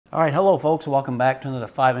All right, hello folks, welcome back to another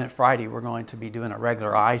 5-Minute Friday. We're going to be doing a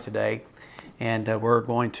regular eye today, and we're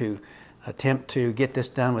going to attempt to get this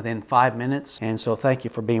done within 5 minutes. And so thank you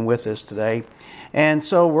for being with us today. And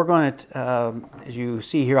so we're going to, as you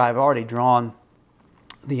see here, I've already drawn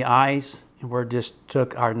the eyes, and we just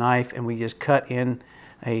took our knife and we just cut in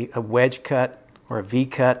a wedge cut or a V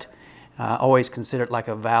cut. Always consider it like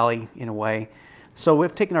a valley in a way. So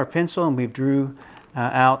we've taken our pencil and we've drew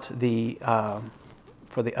out the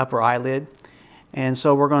for the upper eyelid, and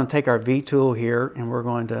so we're going to take our V tool here and we're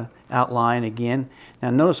going to outline again. Now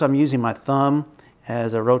notice I'm using my thumb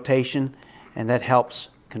as a rotation, and that helps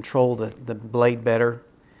control the blade better.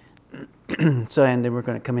 So, and then we're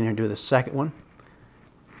going to come in here and do the second one.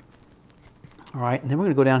 All right, and then we're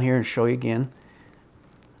going to go down here and show you again.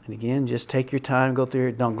 And again, just take your time, go through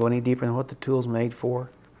it. Don't go any deeper than what the tool's made for.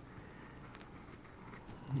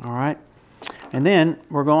 All right, and then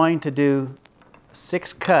we're going to do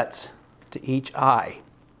 6 cuts to each eye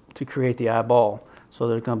to create the eyeball. So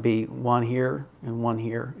there's going to be one here and one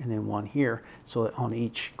here and then one here, so on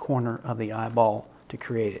each corner of the eyeball to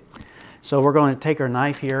create it. So we're going to take our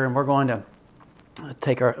knife here and we're going to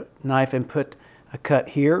take our knife and put a cut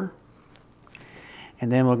here,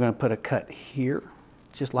 and then we're going to put a cut here,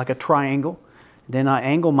 just like a triangle. Then I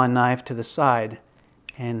angle my knife to the side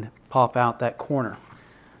and pop out that corner.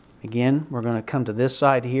 Again, we're going to come to this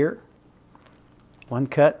side here. 1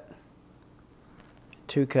 cut,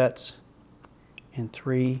 2 cuts, and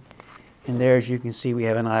 3. And there, as you can see, we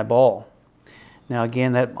have an eyeball. Now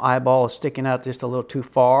again, that eyeball is sticking out just a little too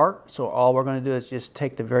far, so all we're going to do is just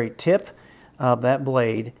take the very tip of that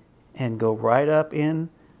blade and go right up in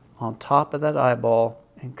on top of that eyeball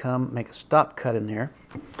and come make a stop cut in there.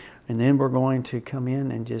 And then we're going to come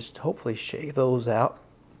in and just hopefully shave those out,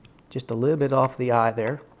 just a little bit off the eye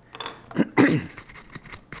there.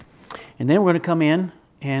 And then we're going to come in,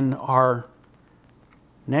 and our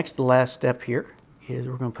next to last step here is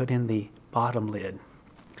we're going to put in the bottom lid.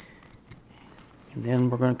 And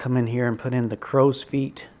then we're going to come in here and put in the crow's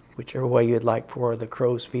feet, whichever way you'd like for the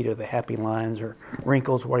crow's feet or the happy lines or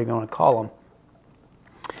wrinkles, whatever you want to call them.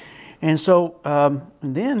 And so,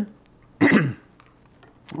 and then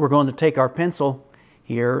we're going to take our pencil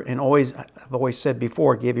here, and I've always said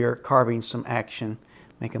before, give your carving some action.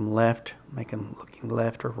 Make them left, make them looking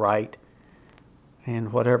left or right,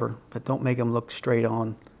 and whatever, but don't make them look straight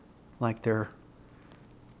on like they're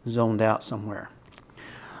zoned out somewhere.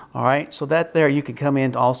 All right, so that there, you can come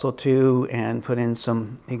in also too and put in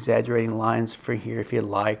some exaggerating lines for here if you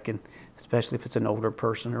like, and especially if it's an older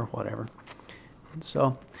person or whatever. And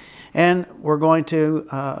so, and we're going to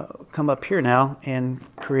come up here now and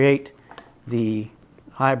create the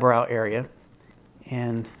eyebrow area,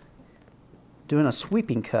 and doing a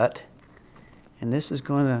sweeping cut. And this is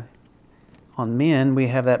going to, on men, we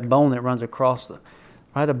have that bone that runs across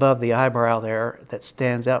right above the eyebrow there that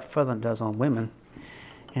stands out further than it does on women.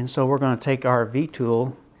 And so we're going to take our V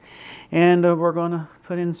tool and we're going to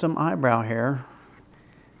put in some eyebrow hair.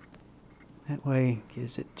 That way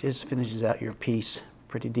it just finishes out your piece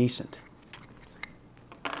pretty decent.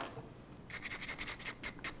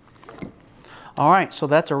 All right, so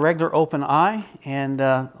that's a regular open eye, and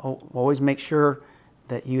always make sure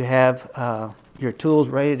that you have your tools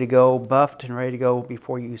ready to go, buffed and ready to go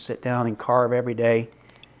before you sit down and carve every day.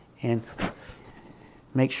 And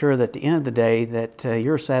make sure that at the end of the day that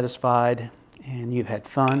you're satisfied and you've had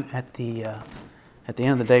fun at the end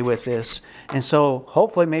of the day with this. And so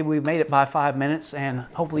hopefully maybe we've made it by 5 minutes, and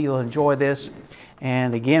hopefully you'll enjoy this.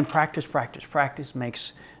 And again, practice, practice, practice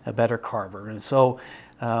makes a better carver. And so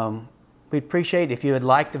we'd appreciate if you would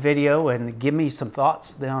like the video and give me some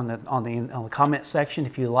thoughts down on the comment section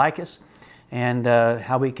if you like us, and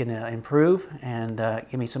how we can improve, and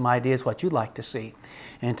give me some ideas what you'd like to see.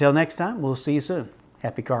 And until next time, we'll see you soon.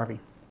 Happy carving.